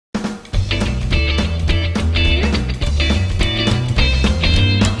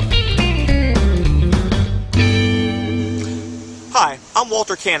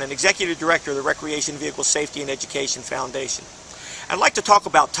Walter Cannon, Executive Director of the Recreation Vehicle Safety and Education Foundation. I'd like to talk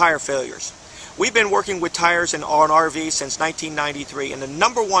about tire failures. We've been working with tires on RVs since 1993, and the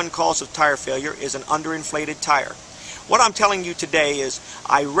number one cause of tire failure is an underinflated tire. What I'm telling you today is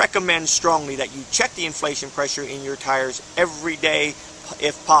I recommend strongly that you check the inflation pressure in your tires every day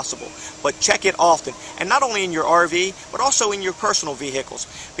if possible, but check it often, and not only in your RV but also in your personal vehicles,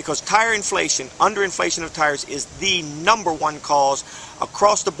 because tire inflation, underinflation of tires, is the number one cause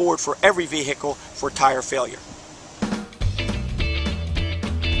across the board for every vehicle for tire failure.